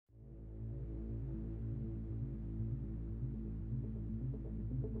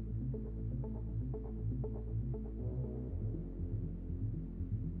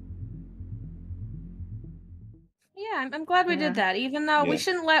Yeah, I'm glad we did that, even though we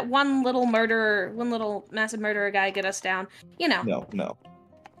shouldn't let one little massive murderer guy get us down. You know. No.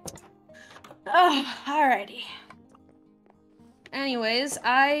 Oh, alrighty. Anyways,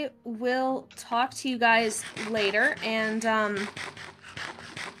 I will talk to you guys later, and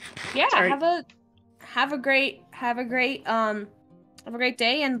yeah, have a great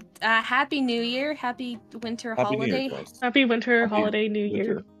day, and happy New Year, happy winter holiday. Happy winter holiday, New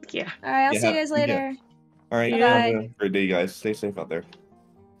Year. Yeah. All right, I'll see you guys later. All right, have a great day, guys. Stay safe out there.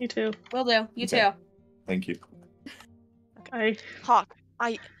 You too. Will do. You too. Thank you. Okay. Hawk,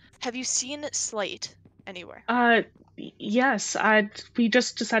 have you seen Slate anywhere? Yes. We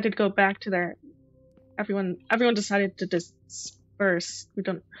just decided to go back to there. Everyone decided to disperse. We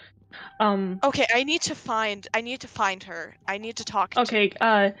don't. Okay, I need to find her. I need to talk. Okay.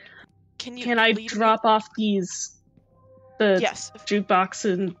 Can I drop off the jukebox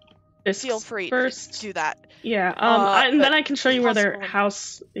and discs feel free first? to do that. Yeah. And then I can show you where their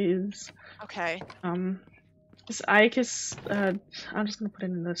house is. Okay. Is Icus, I'm just gonna put it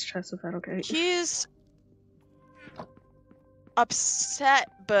in this chest. Is that okay? He's upset,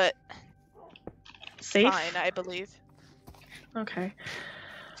 but safe. Fine, I believe. Okay.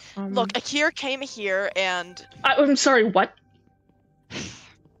 Look, Akir came here and. I'm sorry. What?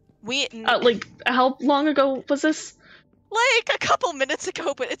 We. Like, how long ago was this? Like a couple minutes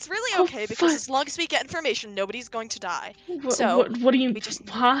ago, but it's really okay because as long as we get information, nobody's going to die. So what do you?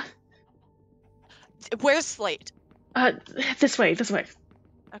 Huh? Where's Slate? This way.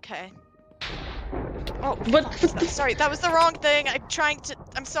 Okay. Oh, what? Sorry, that was the wrong thing.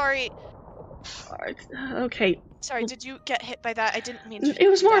 I'm sorry. Okay. Sorry, did you get hit by that? I didn't mean to. It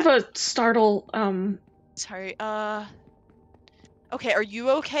was more of a startle. Sorry. Okay, are you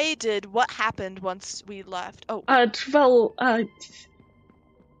okay? What happened once we left? Oh. Well,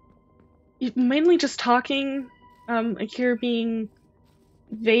 mainly just talking. Akira being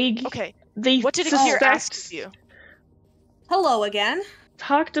vague. Okay. What did Akira ask you? Hello again.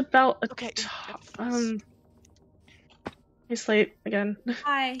 Talked about okay. Hey, Slate again.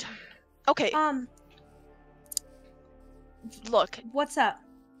 Hi. Okay. Look. What's up?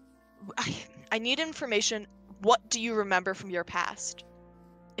 I need information. What do you remember from your past?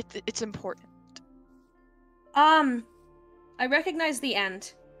 It's important. I recognize the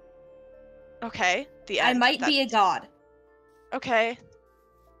end. Okay, the end. I might be a god. Okay.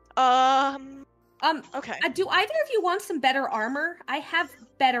 Okay. Do either of you want some better armor? I have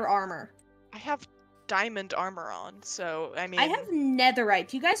better armor. I have diamond armor on, so I mean. I have netherite.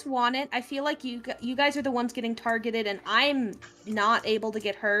 Do you guys want it? I feel like you guys are the ones getting targeted, and I'm not able to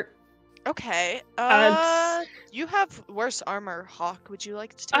get hurt. Okay. You have worse armor, Hawk. Would you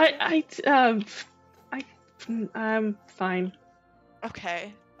like to take I'm fine.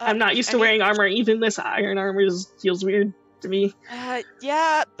 Okay. I'm not used to wearing armor. Even this iron armor feels weird to me.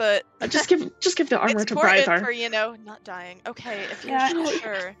 Yeah, but just give the armor to Briathar. Briathar. For, not dying. Okay, if you're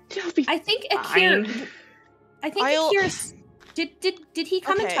sure. I think Akir. Akir. Did he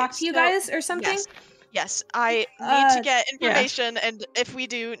come and talk to you guys or something? Yes, I need to get information, and if we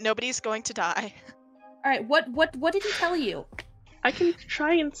do, nobody's going to die. All right, what did he tell you? I can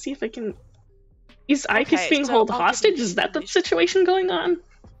try and see if I can. Is Icus being held hostage? Is that the situation going on?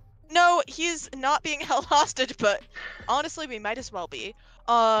 No, he's not being held hostage, but honestly, we might as well be.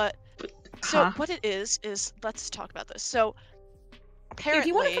 So what it is let's talk about this. So apparently, do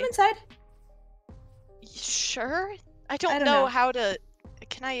you want to come inside? Sure. I don't know how to.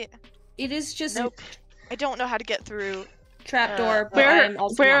 Can I? It is just. Nope. I don't know how to get through. Trapdoor. Where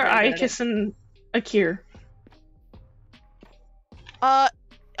are Icus and Akir?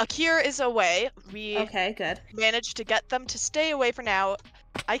 Akir is away. Okay, good. Managed to get them to stay away for now.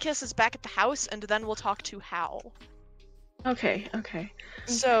 Icus is back at the house, and then we'll talk to Hal. Okay.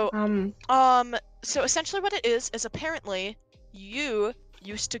 So, so essentially what it is apparently you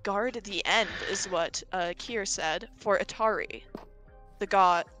used to guard the end, is what Akir said, for Atari, the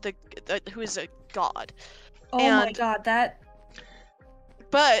god, who is a god. Oh my god, that.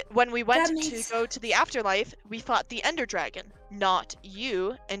 But when we went to go to the afterlife, we fought the Ender Dragon, not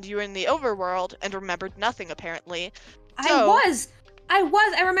you, and you were in the overworld and remembered nothing apparently. So,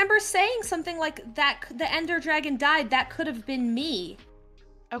 I remember saying something like that. The Ender Dragon died. That could have been me.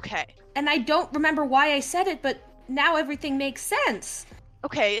 Okay. And I don't remember why I said it, but now everything makes sense.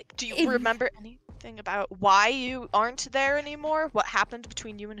 Okay. Do you remember anything about why you aren't there anymore? What happened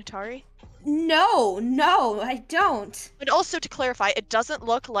between you and Atari? No, I don't. But also to clarify, it doesn't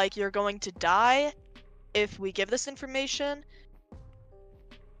look like you're going to die if we give this information.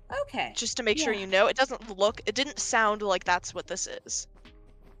 Okay. Just to make sure you know. It didn't sound like that's what this is.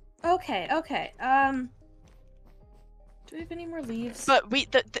 Okay. Do we have any more leaves? But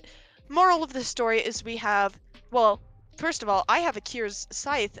the moral of the story is we have, well, first of all, I have a Kier's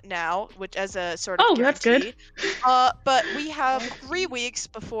scythe now, which as a sort of guarantee. That's good. But we have 3 weeks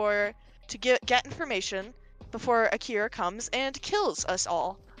before to get information before a Kier comes and kills us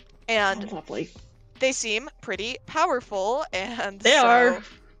all. And lovely. They seem pretty powerful, and they are.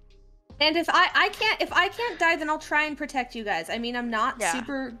 And if I can't die, then I'll try and protect you guys. I mean, I'm not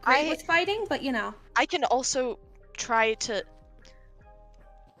super great with fighting, but you know. I can also try to.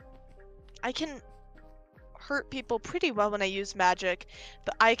 I can hurt people pretty well when I use magic,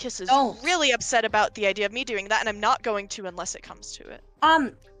 but Ikis is really upset about the idea of me doing that, and I'm not going to unless it comes to it.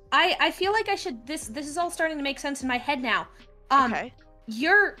 I feel like I should. This is all starting to make sense in my head now. Okay.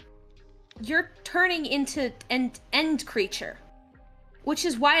 You're turning into an end creature. Which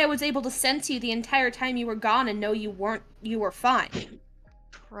is why I was able to sense you the entire time you were gone and know you were fine.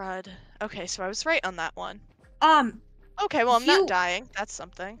 Crud. Okay, so I was right on that one. Okay, well, I'm not dying. That's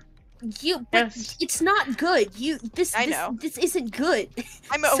something. But it's not good. I know. This isn't good.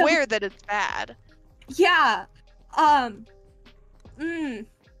 I'm aware that it's bad. Yeah.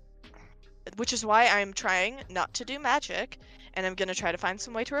 Which is why I'm trying not to do magic, and I'm gonna try to find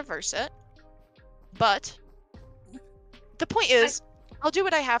some way to reverse it. But the point is, I'll do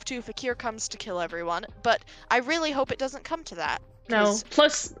what I have to if a Kier comes to kill everyone, but I really hope it doesn't come to that. No,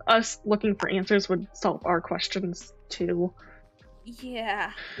 plus us looking for answers would solve our questions, too.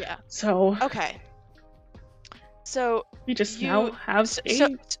 Yeah. So... Okay. So... We just now have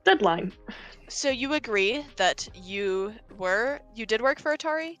a deadline. So you agree that you did work for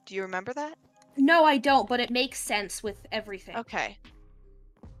Atari? Do you remember that? No, I don't, but it makes sense with everything. Okay.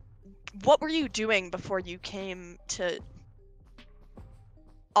 What were you doing before you came to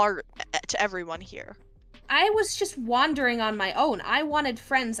everyone here? I was just wandering on my own. I wanted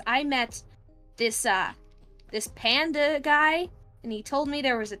friends. I met this panda guy, and he told me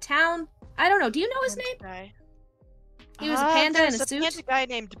there was a town. I don't know. Do you know his name? Guy. He was a panda in a suit. There's a panda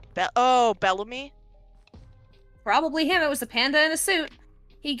guy named Bellamy. Probably him. It was a panda in a suit.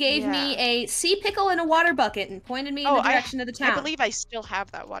 He gave me a sea pickle and a water bucket and pointed me in the direction of the town. I believe I still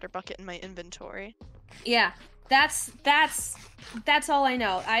have that water bucket in my inventory. Yeah. That's all I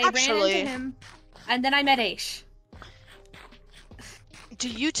know. I ran into him, and then I met Aish. Do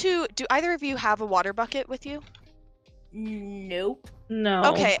either of you have a water bucket with you? Nope. No.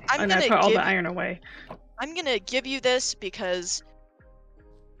 Okay, I put all the iron away. I'm gonna give you this because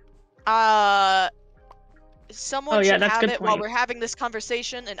someone should have it while we're having this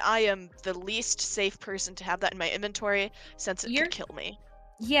conversation, and I am the least safe person to have that in my inventory since it could kill me.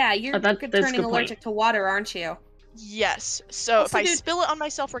 Yeah, you're turning allergic to water, aren't you? Yes. So also, if I spill it on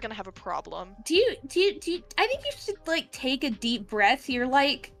myself, we're gonna have a problem. Do you? I think you should take a deep breath. You're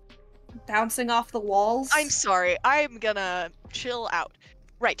bouncing off the walls. I'm sorry. I'm gonna chill out.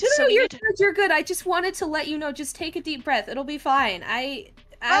 Right. No, you're good. I just wanted to let you know. Just take a deep breath. It'll be fine. I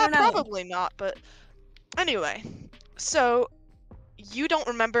don't know. Probably not, but anyway. So you don't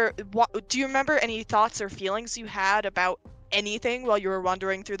remember do you remember any thoughts or feelings you had about anything while you were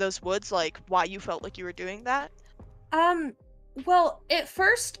wandering through those woods, like why you felt like you were doing that? Well, at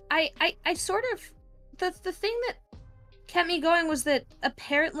first I sort of the thing that kept me going was that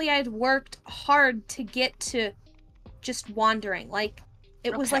apparently I'd worked hard to get to just wandering. Like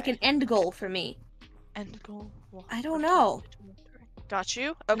it was like an end goal for me. End goal? I don't know. Got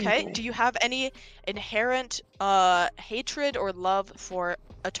you. Okay. Do you have any inherent hatred or love for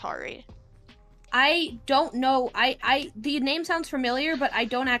Atari? I don't know. The name sounds familiar, but I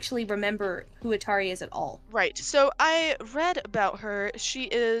don't actually remember who Atari is at all. Right. So I read about her. She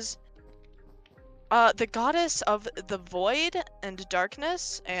is the goddess of the void and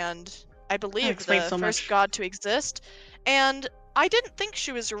darkness, and I believe the first god to exist. And I didn't think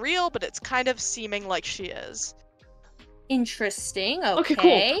she was real, but it's kind of seeming like she is. Interesting. Okay,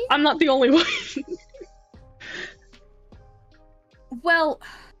 cool. I'm not the only one. Well,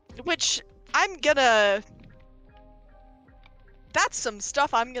 which that's some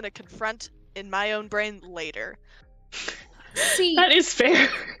stuff I'm gonna confront in my own brain later. See, that is fair.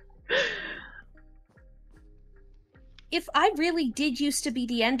 If I really did used to be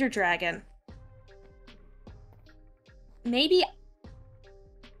the Ender Dragon, maybe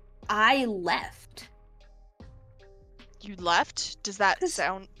I left. You left? Does that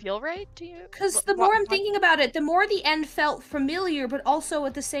feel right to you? Because the more I'm thinking about it, the more the end felt familiar, but also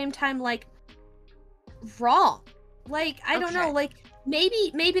at the same time, wrong. I don't know,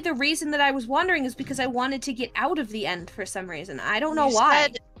 maybe the reason that I was wondering is because I wanted to get out of the end for some reason. I don't know why.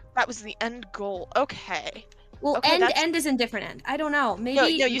 That was the end goal. Okay. Well, Okay, end is in different end. I don't know. Maybe. No,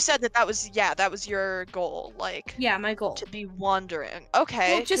 you said that was your goal, like. Yeah, my goal. To be wandering.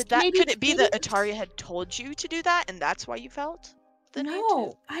 Okay. Well, just could it be that maybe- Atari had told you to do that, and that's why you felt the need to?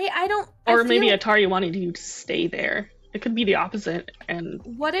 No, I don't. Or I maybe feel- Atari wanted you to stay there. It could be the opposite, and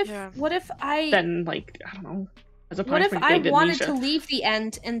What if I then, like, I don't know, as a What if punishment, I they did wanted Nisha. to leave the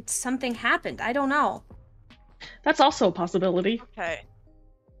end and something happened? I don't know. That's also a possibility. Okay.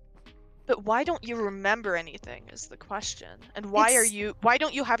 But why don't you remember anything is the question. And why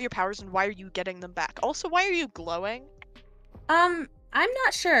don't you have your powers, and why are you getting them back? Also, why are you glowing? I'm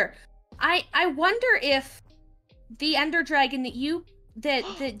not sure. I wonder if the Ender Dragon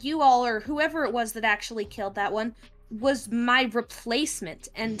that you all, or whoever it was that actually killed that one, was my replacement,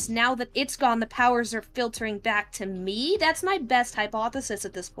 and now that it's gone, the powers are filtering back to me. That's my best hypothesis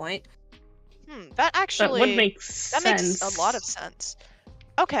at this point. That actually would make sense. That makes a lot of sense.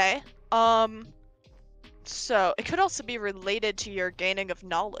 Okay. So it could also be related to your gaining of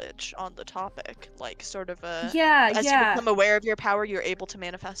knowledge on the topic, like sort of a as you become aware of your power, you're able to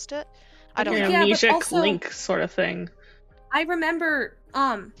manifest it. I don't know. Amnesic link sort of thing. I remember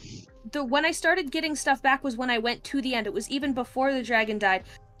when I started getting stuff back was when I went to the end. It was even before the dragon died.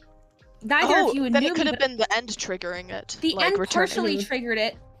 Neither of you knew then it could me, have been the end triggering it. The like end returning. partially triggered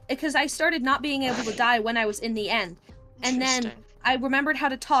it because I started not being able to die when I was in the end, and then I remembered how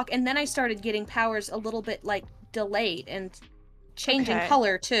to talk, and then I started getting powers a little bit like delayed and changing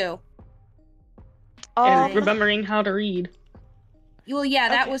color too. And remembering how to read. Well, yeah,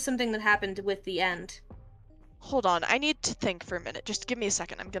 that was something that happened with the end. Hold on, I need to think for a minute. Just give me a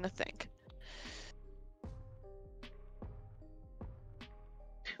second. I'm gonna think.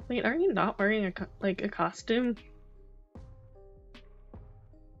 Wait, are you not wearing a costume?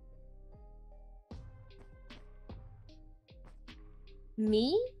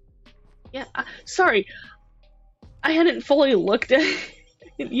 Me? Yeah. Sorry, I hadn't fully looked at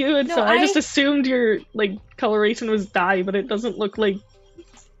you, and so I just assumed your coloration was dye, but it doesn't look like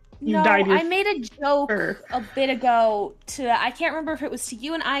you dyed your I made a joke fur. a bit ago I can't remember if it was to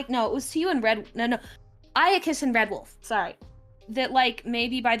you and it was to you and Iacus and Red Wolf, sorry. That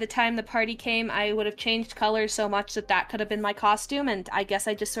maybe by the time the party came I would have changed colors so much that could have been my costume, and I guess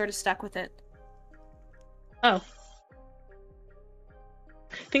I just sort of stuck with it. Oh.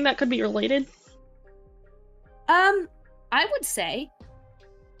 Think that could be related? I would say.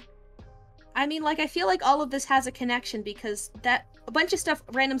 I mean, I feel like all of this has a connection because a bunch of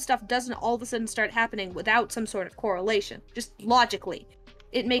random stuff doesn't all of a sudden start happening without some sort of correlation. Just logically.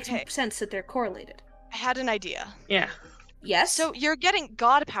 It makes sense that they're correlated. I had an idea. Yeah. Yes? So you're getting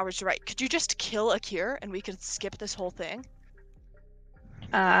god powers right. Could you just kill Akir and we could skip this whole thing?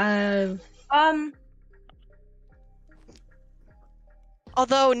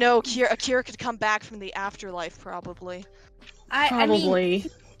 Although, no, Akira could come back from the afterlife, probably. I mean,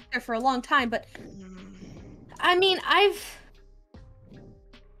 there for a long time, but... I mean,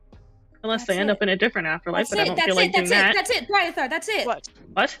 Unless they end up in a different afterlife, but I don't feel like doing that. That's it, Briathar, that's it! What?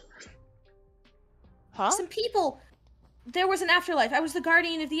 Huh? Some people... There was an afterlife. I was the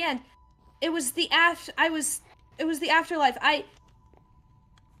guardian of the end. It was the afterlife.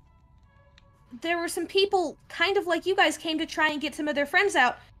 There were some people, kind of like you guys, came to try and get some of their friends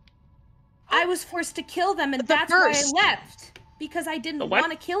out. I was forced to kill them, and that's why I left. Because I didn't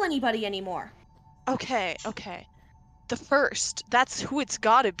want to kill anybody anymore. Okay. The first. That's who it's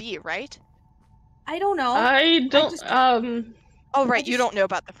gotta be, right? I don't know. I don't, Oh, right, you don't know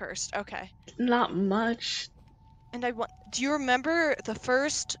about the first. Okay. Not much. And do you remember the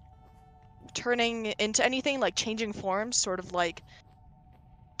first turning into anything, like changing forms, sort of like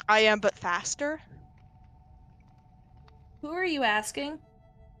I am but faster? Who are you asking?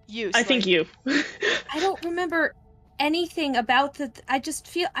 You. I think you. I don't remember anything about I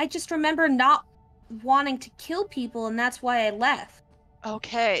just remember not wanting to kill people, and that's why I left.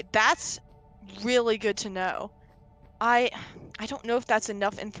 Okay, that's really good to know. I don't know if that's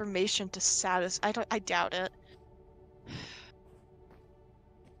enough information to satisfy. I doubt it.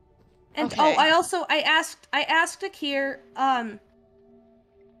 And okay. I asked Akir,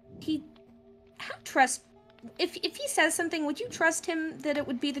 if he says something, would you trust him that it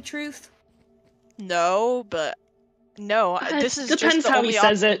would be the truth? No, but no, this is depends just the how only he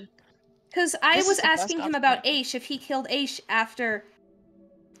says it. Because I was asking him about Aish, if he killed Aish after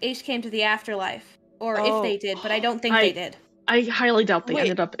Aish came to the afterlife, or if they did, but I don't think they did. I highly doubt they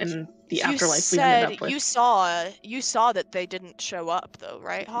ended up in the afterlife we ended up with. You saw that they didn't show up, though,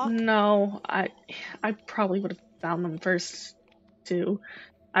 right, Hawk? No, I probably would have found them first too.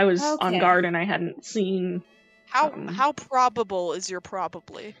 I was on guard and I hadn't seen How probable is your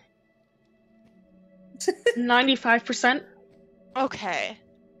probably? 95%. Okay.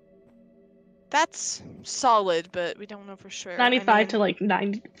 That's solid, but we don't know for sure. 95 to like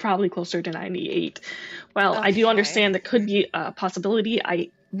 90, probably closer to 98. Well, I do Okay. understand that could be a possibility. I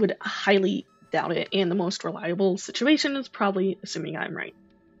would highly doubt it, and the most reliable situation is probably assuming I'm right.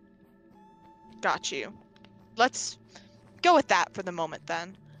 Got you. Let's go with that for the moment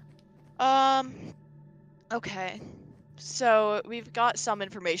then. Okay. So we've got some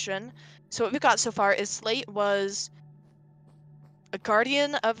information. So what we've got so far is Slate was a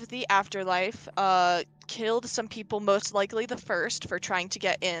guardian of the afterlife, killed some people, most likely the first, for trying to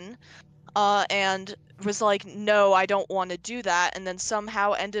get in, and was like, no, I don't want to do that, and then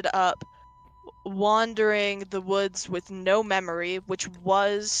somehow ended up wandering the woods with no memory, which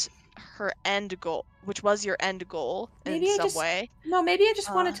was her end goal, which was your end goal in some way. No, maybe I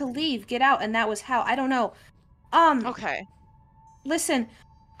just wanted to leave, get out, and that was how. I don't know. Okay. Listen,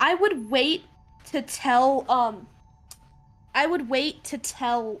 I would wait to tell,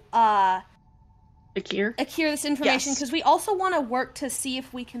 Akir this information, because we also want to work to see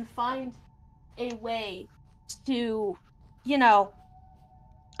if we can find a way to, you know...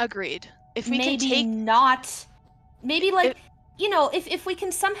 Agreed. If we maybe can take... Maybe, like, you know, if we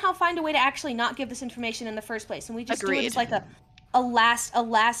can somehow find a way to actually not give this information in the first place, and we just do it as, like, a last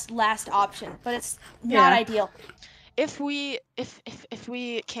option, but it's not ideal. If we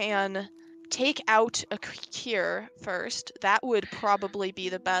can take out Akir first, that would probably be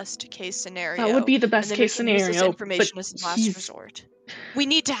the best case scenario. That would be the best case scenario. Use this information as the last resort. We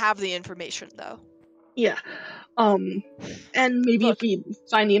need to have the information, though. Yeah. And maybe if we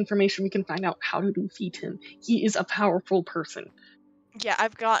find the information, we can find out how to defeat him. He is a powerful person. Yeah,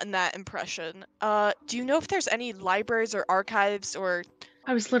 I've gotten that impression. Do you know if there's any libraries or archives or...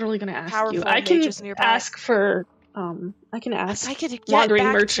 I was literally going to ask you. I can ask for... I can ask wandering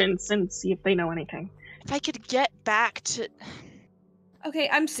merchants and see if they know anything. If I could get back to... Okay,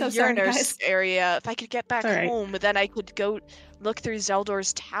 I'm so sorry, guys. area. If I could get back home, then I could go look through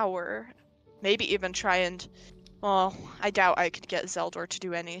Zeldor's tower. Maybe even try and... Well, I doubt I could get Zeldor to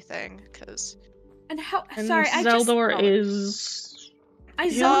do anything, because... And how... And sorry, Zeldor is... I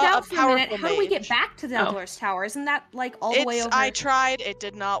zoned out for a minute. How do we get back to Zeldor's tower? Isn't that, like, all the way over? I tried. It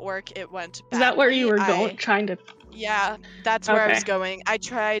did not work. It went back. Is that where you were going? Trying to... Yeah, that's where I was going. I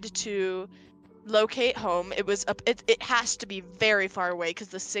tried to locate home. It was it has to be very far away because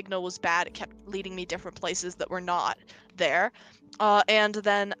the signal was bad. It kept leading me different places that were not there. And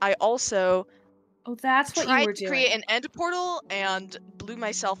then I also that's what you were doing. Tried to create an end portal and blew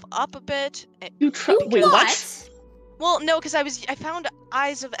myself up a bit. Wait, what? Well, no, because I found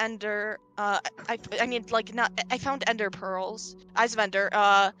Eyes of Ender. I found Ender pearls, Eyes of Ender.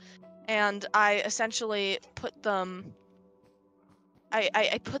 And I essentially put them.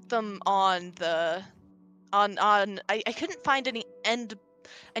 I put them on the, I couldn't find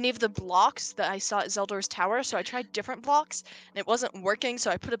any of the blocks that I saw at Zeldor's tower, so I tried different blocks and it wasn't working.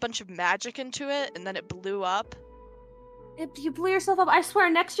 So I put a bunch of magic into it, and then it blew up. You blew yourself up. I swear,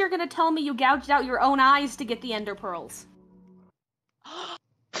 next you're gonna tell me you gouged out your own eyes to get the Ender pearls.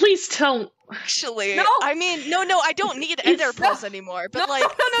 Please tell. Actually, no. I mean, no, I don't need Ender pearls anymore. But no, like,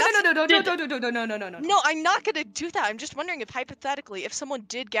 no, I'm not gonna do that. I'm just wondering if hypothetically, if someone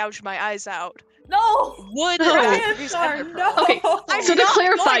did gouge my eyes out, no, would no. Okay, so to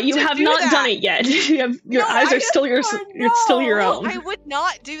clarify, you have not done it yet. Your eyes are still your own. I would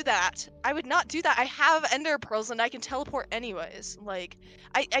not do that. I would not do that. I have Ender pearls and I can teleport anyways. Like,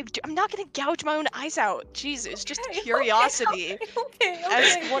 I'm not gonna gouge my own eyes out. Jesus, just curiosity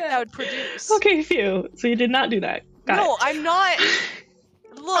as what that would produce. Okay, phew. So you did not do that. No, I'm not.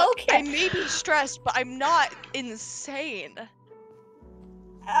 Look, I may be stressed, but I'm not insane.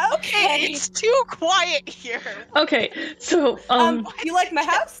 Okay. It's too quiet here. Okay, so you like my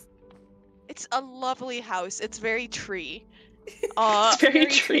house? It's a lovely house. It's very tree. It's very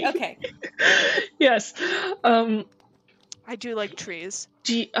tree. Okay. Yes. I do like trees.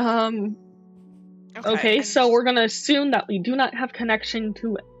 Okay, so we're gonna assume that we do not have connection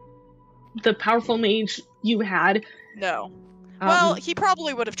to the powerful mage you had. No. Well, he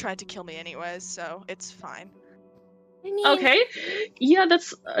probably would have tried to kill me anyways, so it's fine. I mean... Okay. Yeah,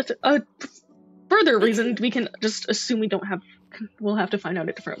 that's a further reason we can just assume we don't have... We'll have to find out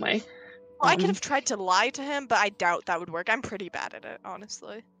a different way. Well, I could have tried to lie to him, but I doubt that would work. I'm pretty bad at it,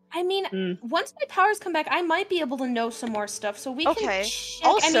 honestly. I mean, once my powers come back, I might be able to know some more stuff, so we can check.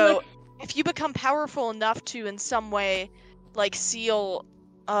 Also, if you become powerful enough to, in some way, like, seal,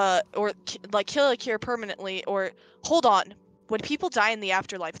 or, like, kill Akir permanently, or... Hold on. When people die in the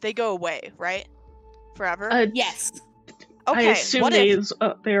afterlife, they go away, right? Forever? Yes. Okay, I assume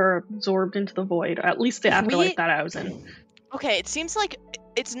they're absorbed into the void, at least the afterlife that I was in. Okay, it seems like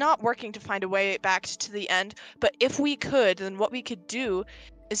it's not working to find a way back to the end, but if we could, then what we could do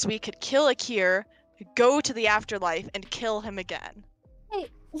is we could kill Akir, go to the afterlife, and kill him again. Hey,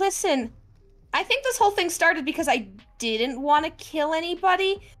 listen. I think this whole thing started because I didn't want to kill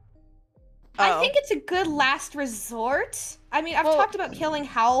anybody. I think it's a good last resort. I mean, I've talked about killing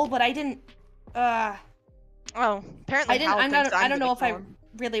Howl, but I didn't. Oh, apparently I don't know if I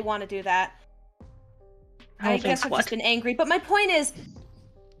really want to do that. I guess I've just been angry. But my point is,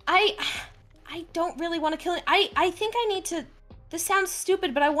 I don't really want to kill him. I think I need to. This sounds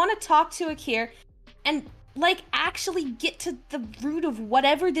stupid, but I want to talk to Akir, and like actually get to the root of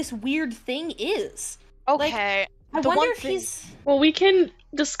whatever this weird thing is. Okay. Like, I wonder if he's. Well, we can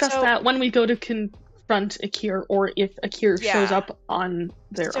discuss that when we go to confront Akir, or if Akir shows up on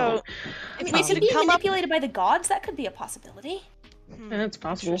their own. If we could be manipulated by the gods, that could be a possibility. That's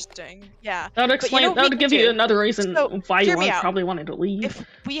possible. Interesting. Yeah. That would explain. That would give you another reason why you probably wanted to leave. If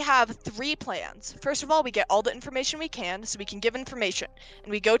we have 3 plans, first of all, we get all the information we can, so we can give information,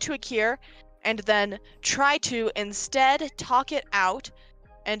 and we go to Akir, and then try to instead talk it out.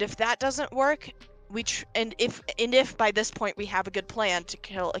 And if that doesn't work, if by this point we have a good plan to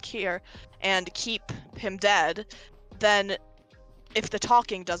kill Akir and keep him dead, then if the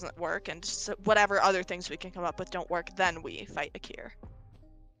talking doesn't work and whatever other things we can come up with don't work, then we fight Akir.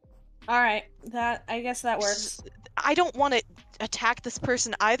 All right, I guess that works. I don't want to attack this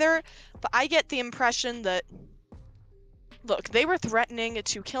person either, but I get the impression that, look, they were threatening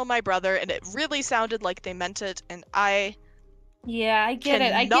to kill my brother, and it really sounded like they meant it, and yeah, I get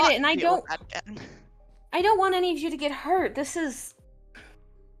it, and I don't want any of you to get hurt. This is...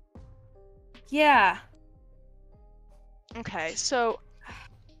 Yeah. Okay, so...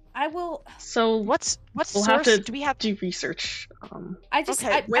 I will... So, what we'll source have to do we have do research.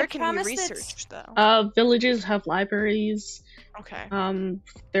 Where can we research, though? Villages have libraries. Okay.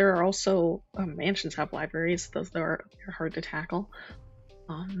 There are also... mansions have libraries. Those are hard to tackle.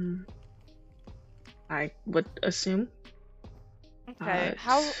 I would assume. Okay,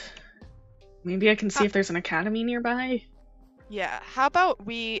 maybe I can see if there's an academy nearby. Yeah, how about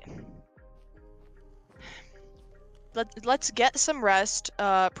we... Let's get some rest,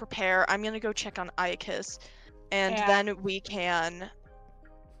 prepare. I'm gonna go check on Iacus, and then we can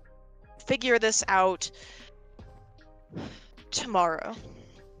figure this out tomorrow.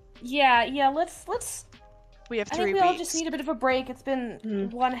 Yeah, let's... We have 3 weeks. I think we all just need a bit of a break. It's been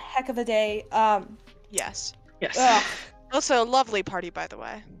one heck of a day. Yes. Yes. Ugh. Also, a lovely party, by the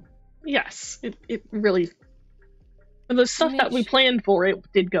way. Yes, it really... The stuff that we planned for, it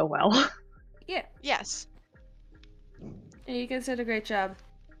did go well. Yeah. Yes. Yeah, you guys did a great job.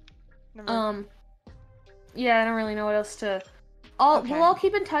 Never. Yeah, I don't really know what else to... We'll all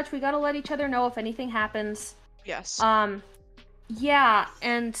keep in touch. We gotta let each other know if anything happens. Yes. Yeah,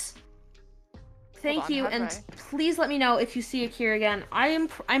 and... Thank you, and please let me know if you see Akira again. I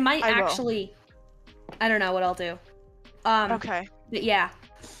might actually... I don't know what I'll do. Okay. But yeah.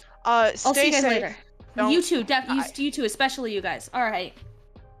 I'll see you guys safe. later. You too, you too, especially you guys. Alright.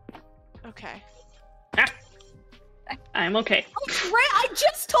 Okay. I'm okay. I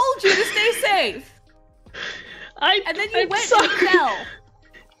just told you to stay safe! And then you went and fell.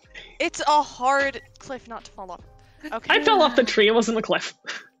 It's a hard cliff not to fall off. Okay. I fell off the tree, it wasn't the cliff.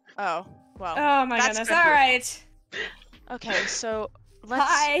 Oh, well. Oh my goodness, alright. Okay, so let's...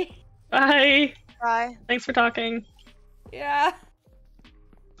 Bye. Bye. Bye. Thanks for talking. Yeah.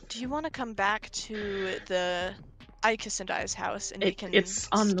 Do you want to come back to the Iacus and I's house and we can... It's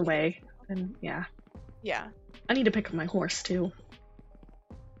on the way, and yeah. Yeah. I need to pick up my horse, too.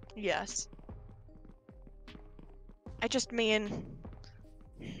 Yes. I just mean,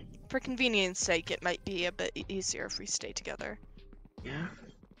 for convenience sake, it might be a bit easier if we stay together. Yeah.